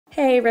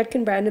Hey,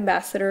 Redken brand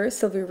ambassador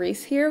Sylvie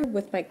Reese here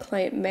with my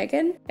client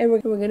Megan, and we're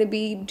going to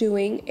be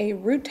doing a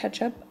root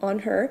touch-up on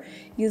her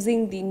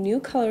using the new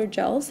color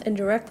gels and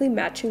directly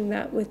matching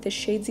that with the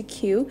Shades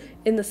EQ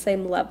in the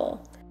same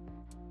level.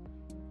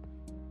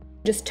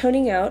 Just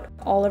toning out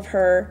all of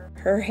her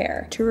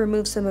hair to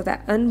remove some of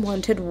that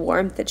unwanted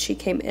warmth that she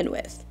came in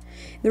with.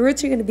 The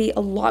roots are going to be a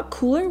lot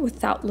cooler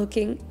without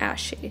looking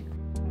ashy.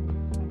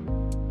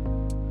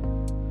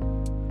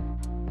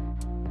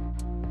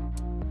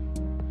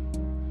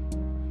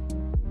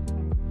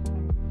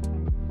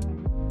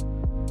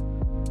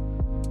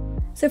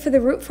 So for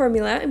the root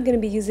formula, I'm going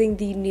to be using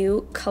the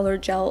new color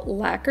gel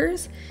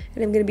lacquers,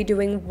 and I'm going to be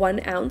doing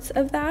 1 ounce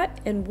of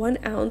that and 1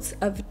 ounce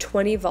of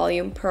 20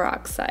 volume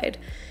peroxide.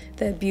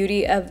 The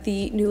beauty of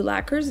the new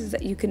lacquers is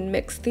that you can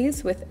mix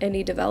these with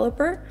any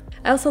developer.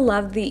 I also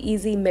love the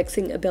easy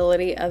mixing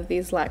ability of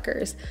these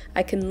lacquers.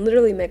 I can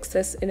literally mix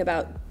this in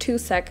about 2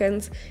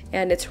 seconds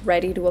and it's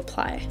ready to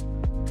apply.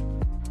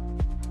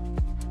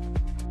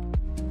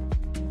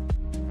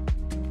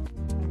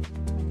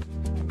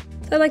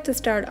 I like to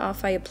start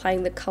off by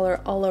applying the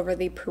color all over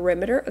the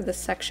perimeter of the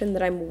section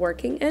that I'm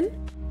working in.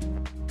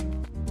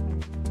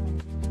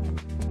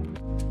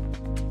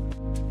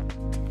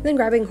 And then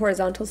grabbing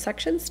horizontal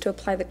sections to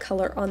apply the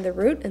color on the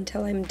root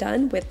until I'm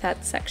done with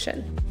that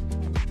section.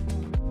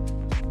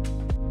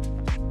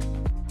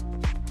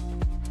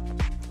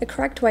 The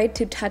correct way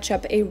to touch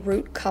up a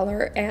root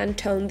color and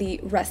tone the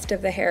rest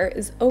of the hair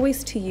is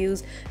always to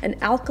use an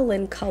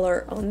alkaline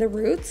color on the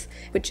roots,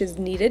 which is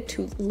needed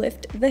to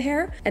lift the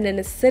hair, and an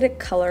acidic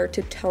color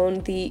to tone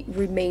the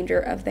remainder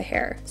of the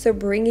hair. So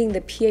bringing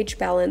the pH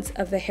balance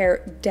of the hair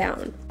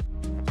down.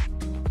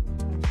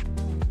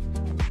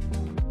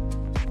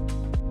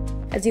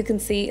 As you can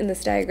see in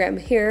this diagram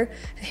here,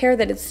 hair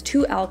that is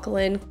too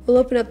alkaline will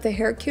open up the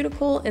hair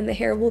cuticle and the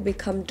hair will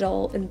become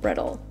dull and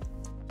brittle.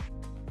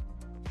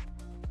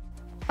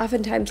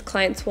 Oftentimes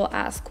clients will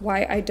ask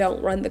why I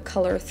don't run the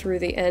color through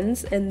the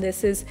ends, and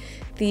this is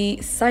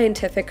the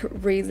scientific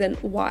reason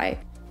why.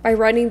 By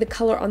running the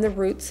color on the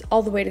roots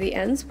all the way to the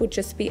ends would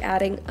just be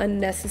adding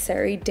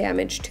unnecessary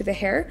damage to the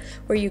hair,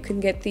 where you can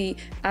get the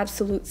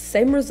absolute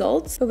same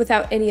results but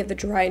without any of the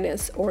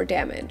dryness or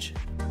damage.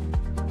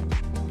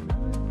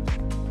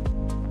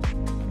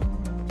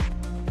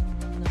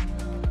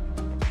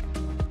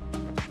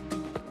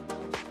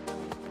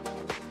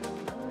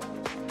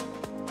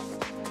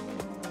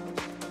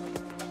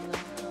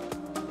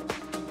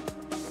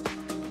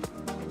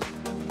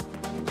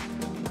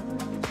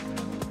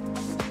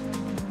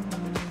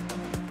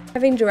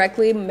 Having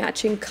directly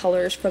matching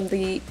colors from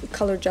the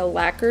color gel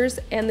lacquers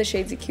and the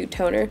Shades EQ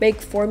toner make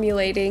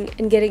formulating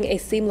and getting a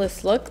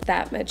seamless look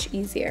that much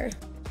easier.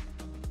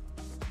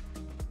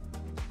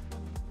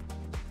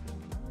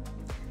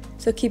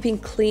 So keeping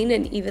clean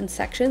and even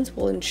sections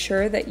will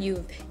ensure that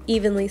you've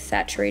evenly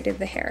saturated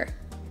the hair.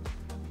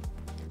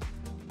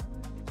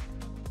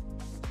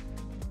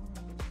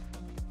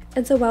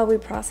 And so while we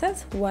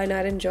process, why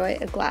not enjoy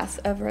a glass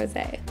of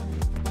rosé?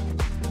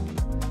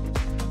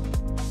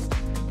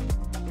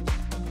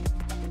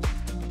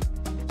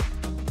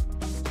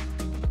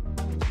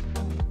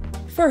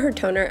 For her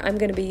toner, I'm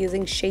going to be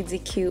using Shades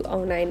EQ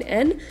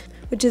 09N,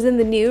 which is in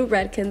the new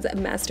Redken's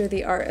Master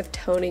the Art of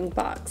Toning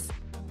box.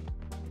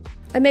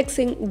 I'm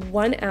mixing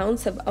 1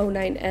 ounce of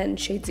 09N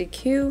Shades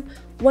EQ,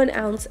 1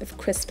 ounce of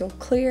Crystal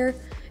Clear,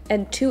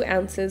 and 2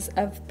 ounces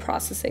of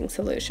processing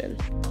solution.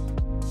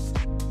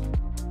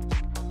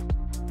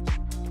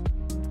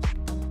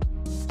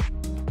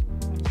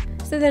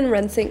 So then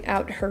rinsing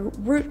out her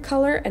root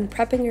color and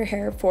prepping her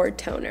hair for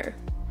toner.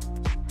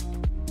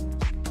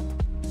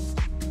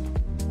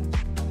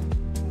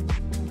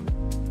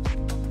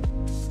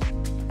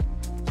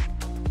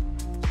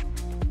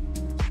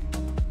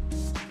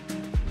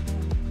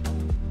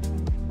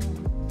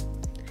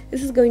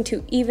 This is going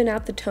to even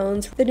out the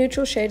tones. The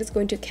neutral shade is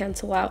going to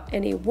cancel out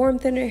any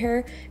warmth in her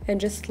hair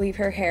and just leave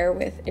her hair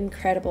with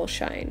incredible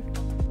shine.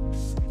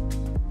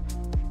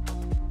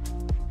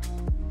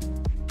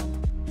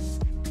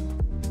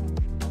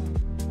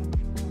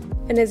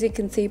 And as you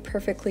can see,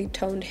 perfectly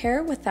toned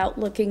hair without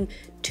looking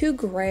too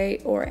gray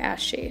or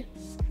ashy.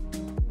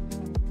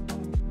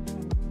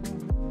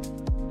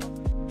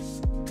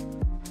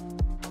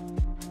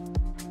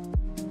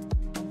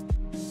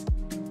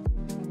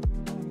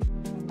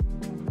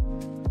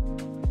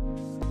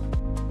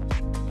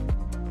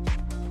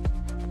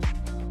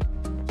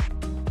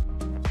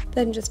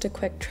 Then just a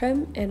quick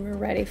trim and we're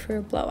ready for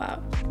a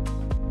blowout.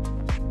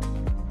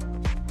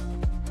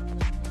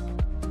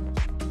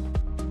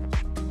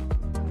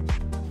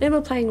 I'm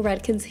applying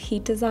Redken's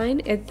Heat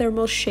Design, a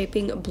thermal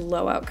shaping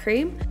blowout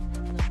cream.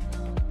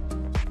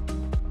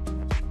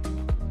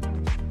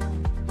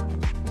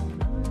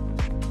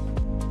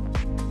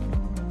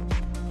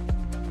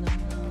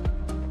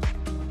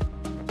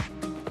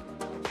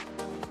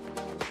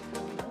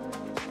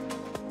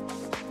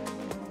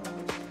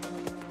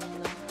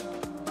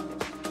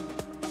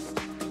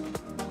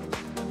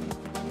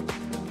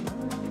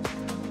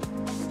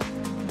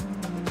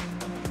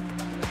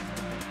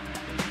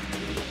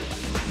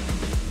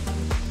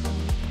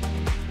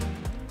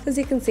 So as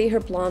you can see,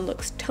 her blonde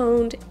looks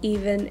toned,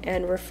 even,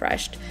 and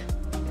refreshed.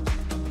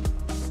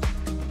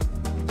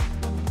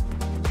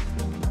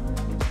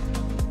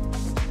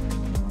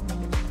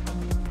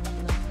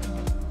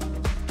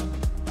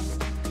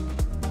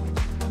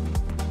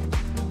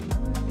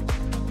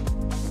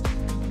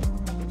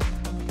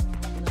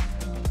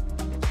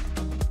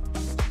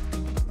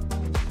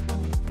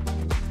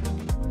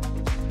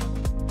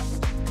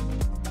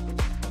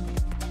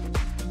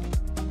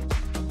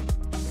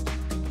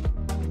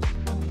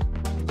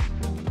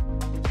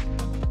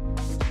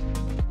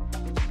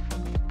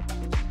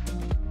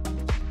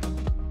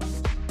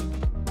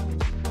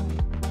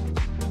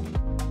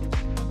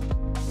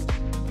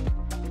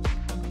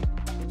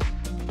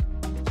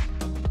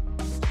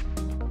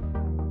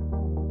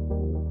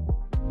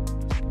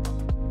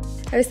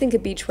 I just think a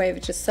beach wave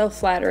is just so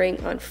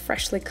flattering on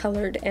freshly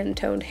colored and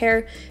toned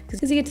hair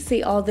because you get to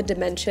see all the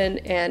dimension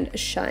and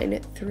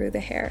shine through the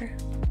hair.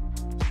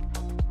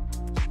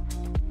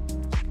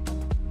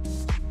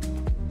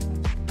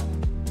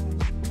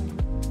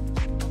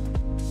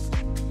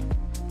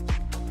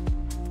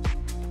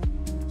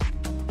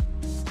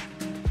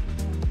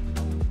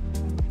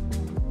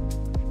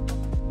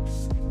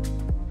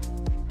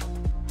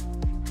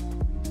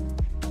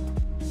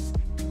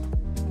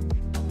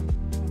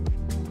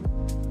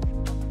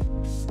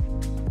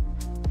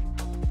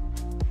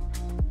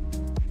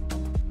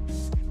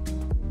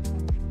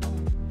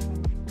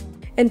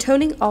 And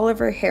toning all of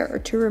her hair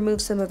to remove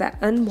some of that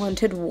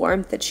unwanted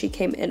warmth that she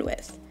came in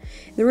with.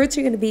 The roots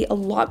are going to be a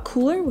lot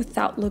cooler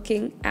without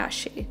looking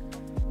ashy.